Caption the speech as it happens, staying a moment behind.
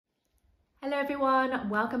Hello everyone,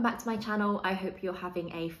 welcome back to my channel. I hope you're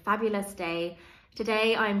having a fabulous day.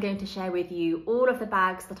 Today I'm going to share with you all of the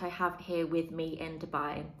bags that I have here with me in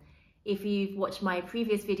Dubai. If you've watched my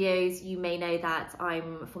previous videos, you may know that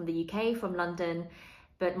I'm from the UK, from London,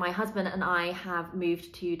 but my husband and I have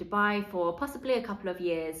moved to Dubai for possibly a couple of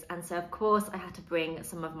years, and so of course I had to bring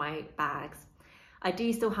some of my bags. I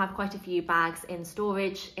do still have quite a few bags in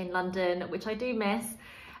storage in London, which I do miss.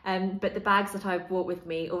 But the bags that I brought with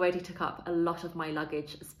me already took up a lot of my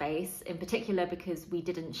luggage space, in particular because we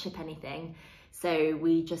didn't ship anything. So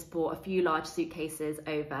we just brought a few large suitcases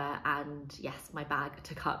over, and yes, my bag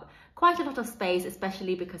took up quite a lot of space,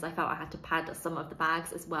 especially because I felt I had to pad some of the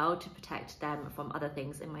bags as well to protect them from other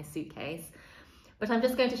things in my suitcase. But I'm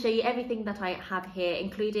just going to show you everything that I have here,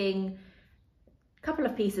 including a couple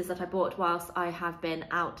of pieces that I bought whilst I have been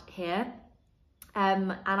out here.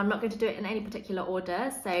 And I'm not going to do it in any particular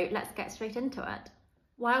order, so let's get straight into it.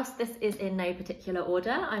 Whilst this is in no particular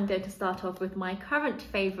order, I'm going to start off with my current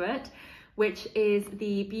favourite, which is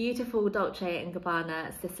the beautiful Dolce &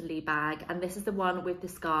 Gabbana Sicily bag, and this is the one with the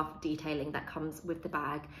scarf detailing that comes with the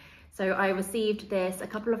bag. So I received this a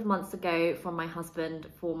couple of months ago from my husband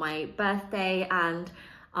for my birthday, and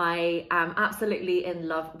I am absolutely in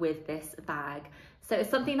love with this bag. So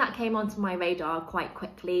it's something that came onto my radar quite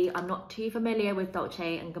quickly. I'm not too familiar with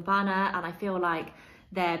Dolce & Gabbana, and I feel like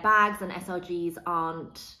their bags and SLGs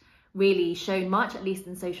aren't really shown much, at least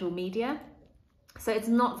in social media. So it's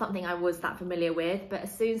not something I was that familiar with, but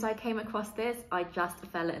as soon as I came across this, I just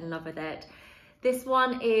fell in love with it. This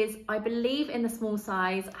one is, I believe, in the small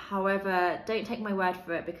size. However, don't take my word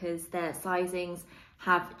for it because their sizings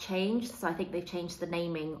have changed. So I think they've changed the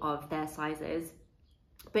naming of their sizes.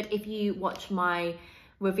 But if you watch my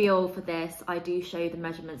reveal for this, I do show the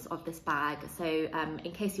measurements of this bag. So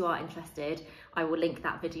in case you are interested, I will link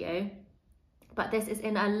that video. But this is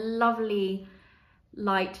in a lovely,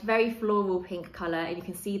 light, very floral pink colour, and you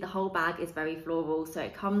can see the whole bag is very floral. So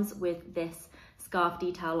it comes with this scarf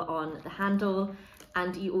detail on the handle,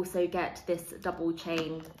 and you also get this double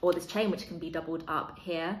chain, or this chain which can be doubled up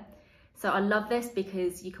here. So I love this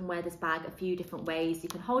because you can wear this bag a few different ways. You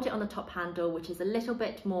can hold it on the top handle, which is a little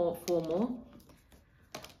bit more formal,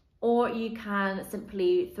 or you can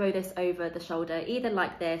simply throw this over the shoulder, either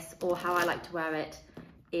like this, or how I like to wear it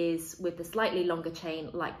is with the slightly longer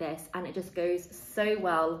chain like this, and it just goes so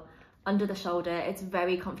well under the shoulder. It's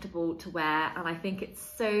very comfortable to wear, and I think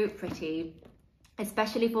it's so pretty,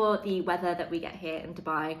 especially for the weather that we get here in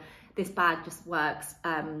Dubai. This bag just works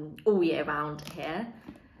all year round here.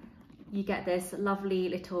 You get this lovely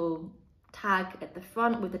little tag at the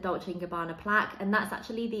front with the Dolce & Gabbana plaque, and that's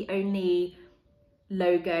actually the only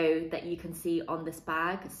logo that you can see on this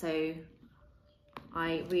bag, so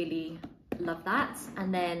I really love that.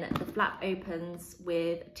 And then the flap opens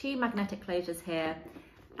with two magnetic closures here,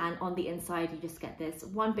 and on the inside you just get this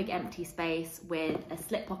one big empty space with a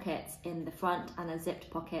slip pocket in the front and a zipped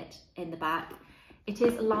pocket in the back. It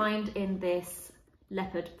is lined in this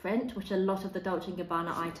leopard print, which a lot of the Dolce &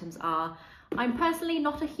 Gabbana items are. I'm personally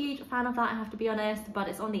not a huge fan of that, I have to be honest, but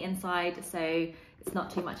it's on the inside, so it's not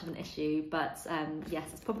too much of an issue. But yes,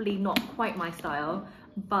 it's probably not quite my style,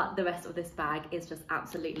 but the rest of this bag is just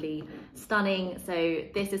absolutely stunning. So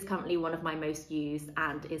this is currently one of my most used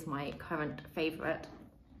and is my current favourite.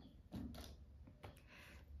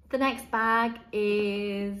 The next bag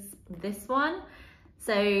is this one.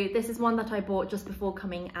 So this is one that I bought just before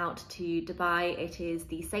coming out to Dubai. It is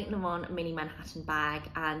the Saint Laurent Mini Manhattan bag,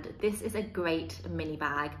 and this is a great mini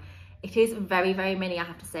bag. It is very, very mini, I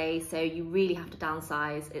have to say, so you really have to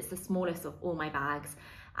downsize. It's the smallest of all my bags,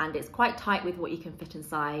 and it's quite tight with what you can fit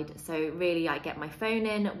inside. So really I get my phone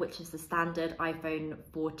in, which is the standard iPhone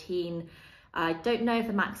 14. I don't know if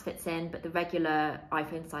the Max fits in, but the regular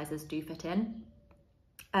iPhone sizes do fit in.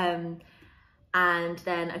 And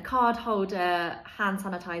then a card holder, hand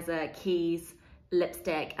sanitizer, keys,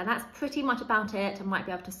 lipstick, and that's pretty much about it. I might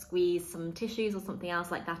be able to squeeze some tissues or something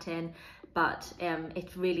else like that in, but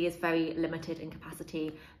it really is very limited in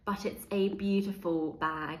capacity. But it's a beautiful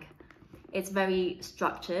bag. It's very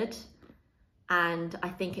structured, and I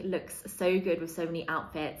think it looks so good with so many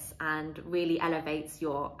outfits and really elevates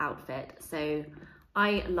your outfit. So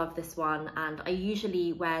I love this one, and I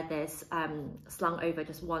usually wear this slung over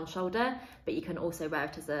just one shoulder, but you can also wear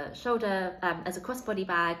it as a shoulder, as a crossbody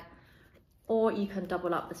bag, or you can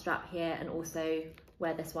double up the strap here and also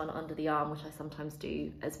wear this one under the arm, which I sometimes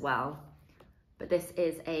do as well. But this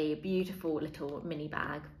is a beautiful little mini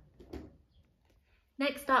bag.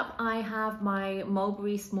 Next up, I have my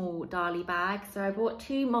Mulberry small Dali bag. So I bought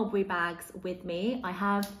two Mulberry bags with me. I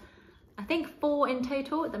have, I think, 4 in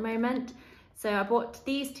total at the moment. So I bought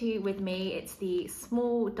these two with me. It's the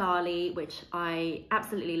small Dali, which I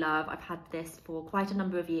absolutely love. I've had this for quite a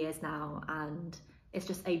number of years now, and it's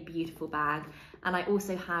just a beautiful bag. And I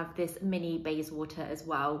also have this mini Bayswater as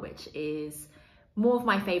well, which is more of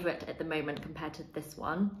my favorite at the moment compared to this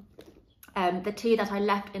one. The two that I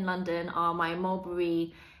left in London are my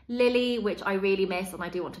Mulberry Lily, which I really miss and I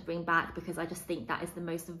do want to bring back because I just think that is the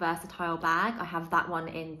most versatile bag. I have that one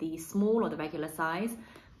in the small or the regular size,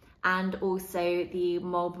 and also the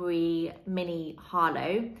Mulberry Mini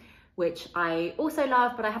Harlow, which I also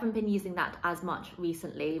love, but I haven't been using that as much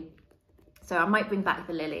recently. So I might bring back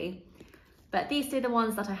the Lily. But these two are the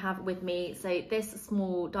ones that I have with me. So this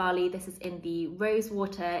small Dali, this is in the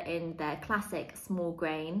Rosewater in their classic small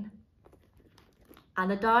grain.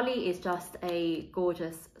 And the Dali is just a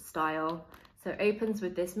gorgeous style. So it opens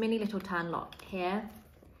with this mini little turn lock here.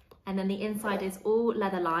 And then the inside is all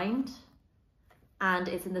leather lined. And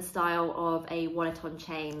it's in the style of a wallet on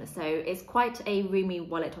chain. So it's quite a roomy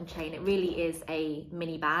wallet on chain. It really is a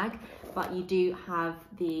mini bag, but you do have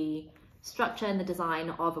the structure and the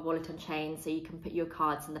design of a wallet on chain, so you can put your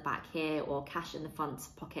cards in the back here or cash in the front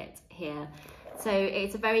pocket here. So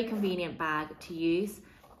it's a very convenient bag to use,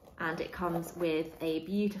 and it comes with a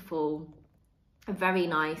beautiful, a very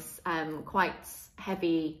nice, quite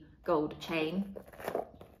heavy gold chain.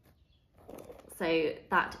 So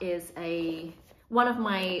that is one of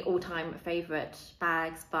my all-time favorite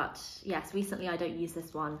bags, but yes, recently I don't use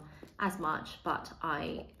this one as much, but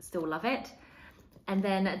I still love it. And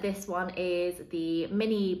then this one is the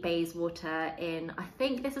mini Bayswater in, I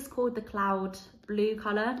think this is called the cloud blue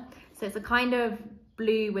color. So it's a kind of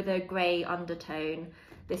blue with a gray undertone.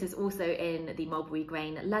 This is also in the Mulberry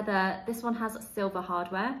grain leather. This one has silver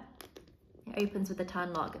hardware. It opens with the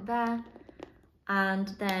turn lock there. And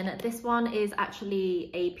then this one is actually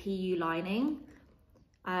a PU lining.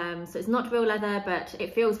 So it's not real leather, but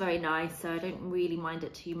it feels very nice, so I don't really mind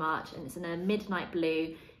it too much. And it's in a midnight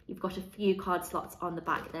blue. You've got a few card slots on the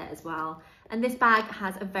back there as well. And this bag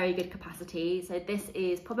has a very good capacity. So this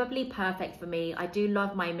is probably perfect for me. I do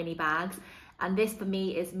love my mini bags. And this for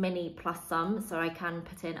me is mini plus some. So I can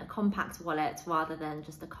put in a compact wallet rather than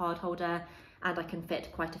just a card holder. And I can fit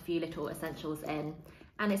quite a few little essentials in.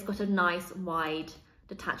 And it's got a nice wide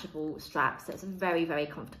detachable strap. So it's very, very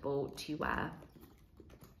comfortable to wear.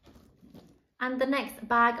 And the next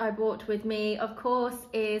bag I brought with me, of course,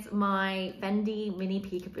 is my Fendi Mini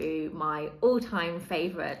Peekaboo, my all-time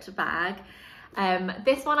favourite bag.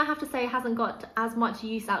 This one, I have to say, hasn't got as much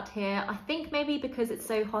use out here. I think maybe because it's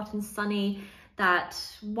so hot and sunny that,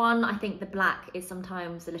 one, I think the black is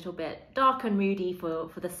sometimes a little bit dark and moody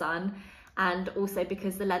for the sun. And also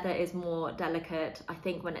because the leather is more delicate, I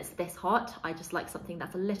think when it's this hot, I just like something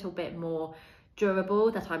that's a little bit more durable,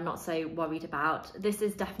 that I'm not so worried about. This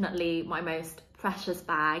is definitely my most precious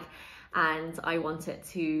bag, and I want it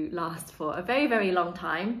to last for a very, very long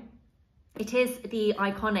time. It is the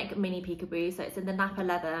iconic Mini Peekaboo, so it's in the Napa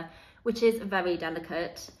leather, which is very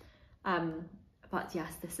delicate. But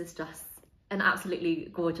yes, this is just an absolutely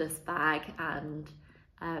gorgeous bag, and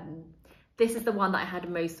this is the one that I had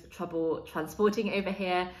most trouble transporting over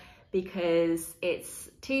here, because it's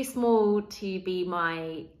too small to be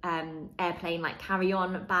my airplane like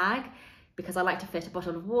carry-on bag, because I like to fit a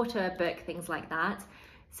bottle of water, a book, things like that.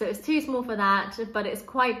 So it's too small for that, but it's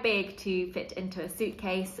quite big to fit into a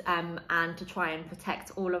suitcase and to try and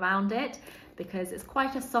protect all around it, because it's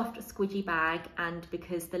quite a soft, squidgy bag, and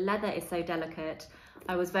because the leather is so delicate,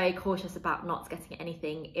 I was very cautious about not getting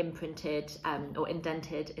anything imprinted or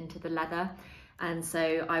indented into the leather. And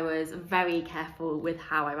so I was very careful with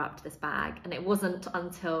how I wrapped this bag. And it wasn't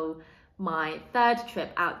until my third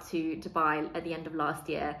trip out to Dubai at the end of last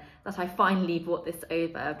year that I finally brought this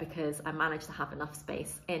over, because I managed to have enough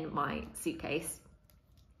space in my suitcase.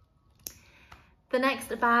 The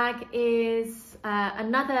next bag is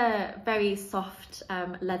another very soft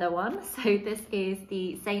leather one. So this is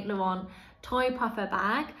the Saint Laurent Toy Puffer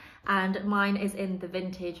bag, and mine is in the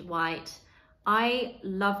vintage white. I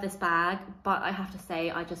love this bag, but I have to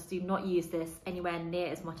say I just do not use this anywhere near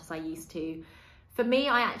as much as I used to. For me,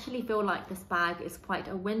 I actually feel like this bag is quite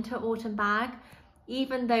a winter autumn bag,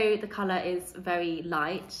 even though the colour is very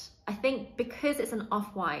light. I think because it's an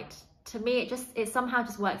off-white, to me it somehow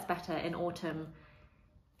just works better in autumn,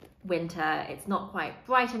 winter. It's not quite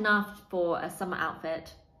bright enough for a summer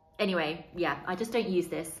outfit. Anyway, yeah, I just don't use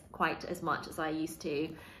this quite as much as I used to.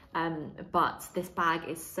 But this bag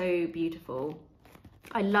is so beautiful.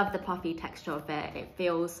 I love the puffy texture of it. It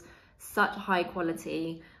feels such high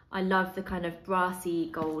quality. I love the kind of brassy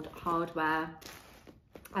gold hardware.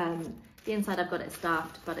 The inside I've got it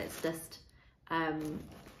stuffed, but it's just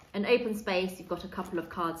an open space. You've got a couple of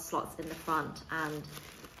card slots in the front and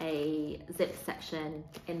a zip section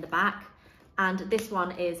in the back. And this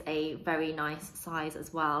one is a very nice size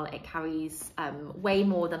as well. It carries way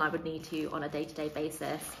more than I would need to on a day-to-day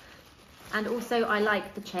basis. And also I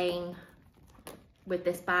like the chain with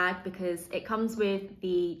this bag because it comes with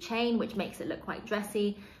the chain, which makes it look quite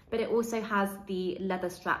dressy, but it also has the leather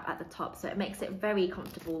strap at the top, so it makes it very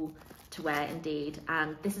comfortable to wear indeed.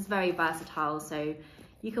 And this is very versatile, so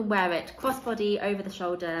you can wear it crossbody over the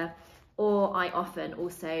shoulder, or I often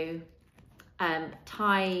also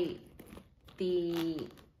tie the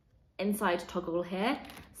inside toggle here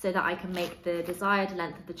so that I can make the desired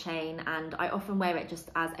length of the chain, and I often wear it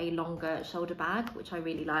just as a longer shoulder bag, which I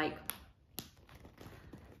really like.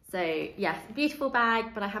 So yes, beautiful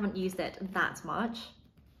bag, but I haven't used it that much.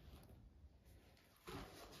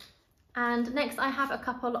 And next I have a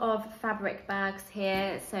couple of fabric bags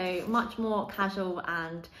here, so much more casual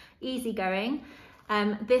and easygoing.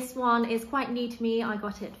 This one is quite new to me. I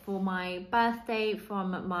got it for my birthday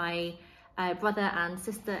from my brother and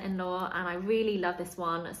sister-in-law, and I really love this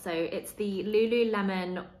one. So it's the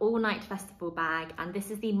Lululemon All Night Festival bag, and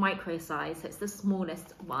this is the micro size, so it's the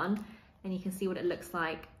smallest one, and you can see what it looks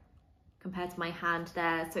like compared to my hand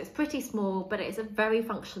there. So it's pretty small, but it's a very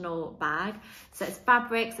functional bag. So it's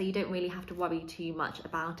fabric, so you don't really have to worry too much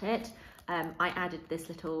about it. I added this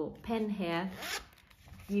little pin here.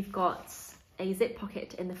 You've got a zip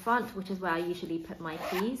pocket in the front, which is where I usually put my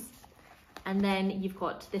keys. And then you've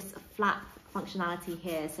got this flap functionality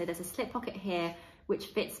here. So there's a slip pocket here, which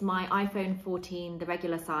fits my iPhone 14, the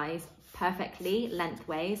regular size, perfectly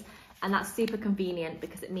lengthways. And that's super convenient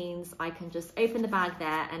because it means I can just open the bag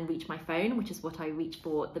there and reach my phone, which is what I reach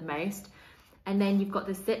for the most. And then you've got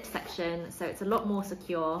the zip section, so it's a lot more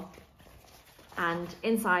secure. And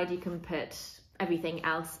inside you can put everything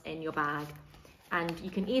else in your bag. And you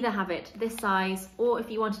can either have it this size, or if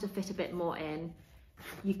you wanted to fit a bit more in,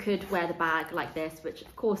 you could wear the bag like this, which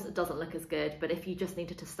of course it doesn't look as good, but if you just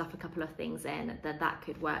needed to stuff a couple of things in, then that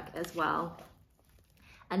could work as well.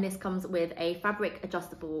 And this comes with a fabric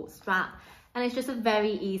adjustable strap, and it's just a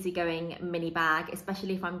very easygoing mini bag,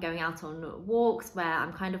 especially if I'm going out on walks where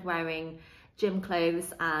I'm kind of wearing gym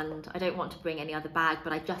clothes and I don't want to bring any other bag,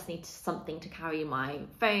 but I just need something to carry my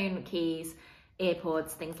phone, keys,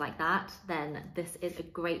 earpods, things like that. Then this is a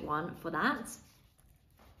great one for that.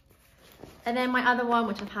 And then my other one,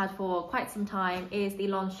 which I've had for quite some time, is the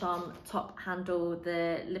Longchamp top handle,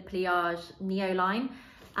 the Le Pliage Neo line.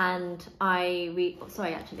 And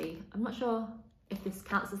sorry, actually, I'm not sure if this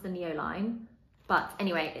counts as the Neo line, but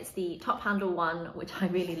anyway, it's the top handle one, which I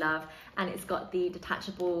really love, and it's got the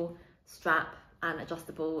detachable strap and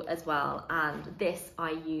adjustable as well, and this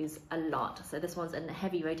I use a lot. So this one's in the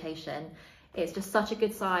heavy rotation. It's just such a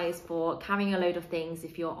good size for carrying a load of things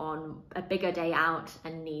if you're on a bigger day out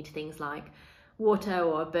and need things like water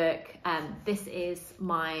or a book. This is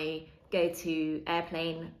my go-to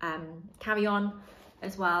airplane carry-on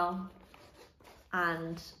as well,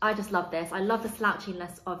 and I just love this. I love the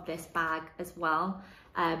slouchiness of this bag as well,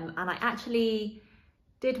 and I actually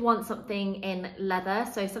did want something in leather,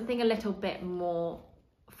 so something a little bit more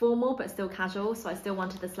formal but still casual. So I still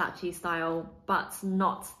wanted the slouchy style, but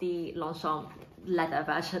not the Longchamp leather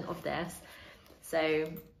version of this. So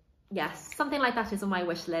yes, something like that is on my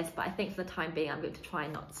wish list, but I think for the time being I'm going to try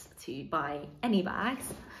not to buy any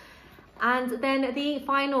bags. And then the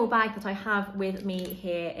final bag that I have with me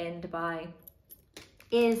here in Dubai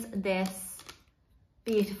is this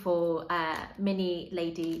beautiful mini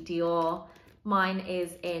lady Dior. Mine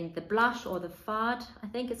is in the blush, or the fard, I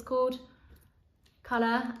think it's called,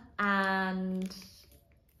 colour. And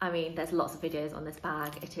I mean, there's lots of videos on this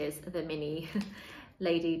bag. It is the mini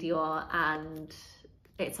lady Dior, and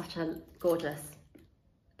it's such a gorgeous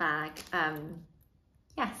bag.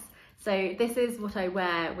 Yes. So this is what I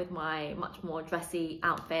wear with my much more dressy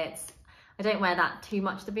outfits. I don't wear that too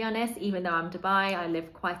much, to be honest, even though I'm Dubai. I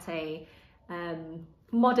live quite a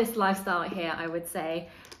modest lifestyle here, I would say.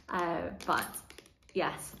 But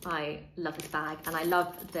yes, I love this bag, and I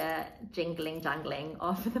love the jingling jangling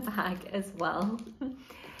of the bag as well.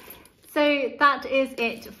 So that is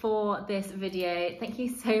it for this video. Thank you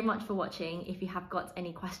so much for watching. If you have got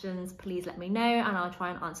any questions, please let me know and I'll try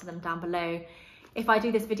and answer them down below. If I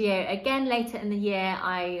do this video again later in the year,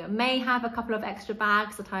 I may have a couple of extra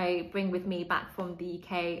bags that I bring with me back from the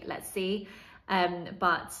UK, let's see.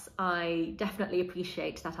 But I definitely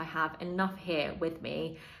appreciate that I have enough here with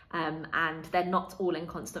me, and they're not all in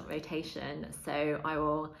constant rotation. So I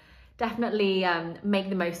will definitely make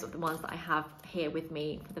the most of the ones that I have here with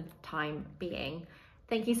me for the time being.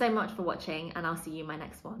 Thank you so much for watching, and I'll see you in my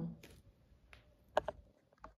next one.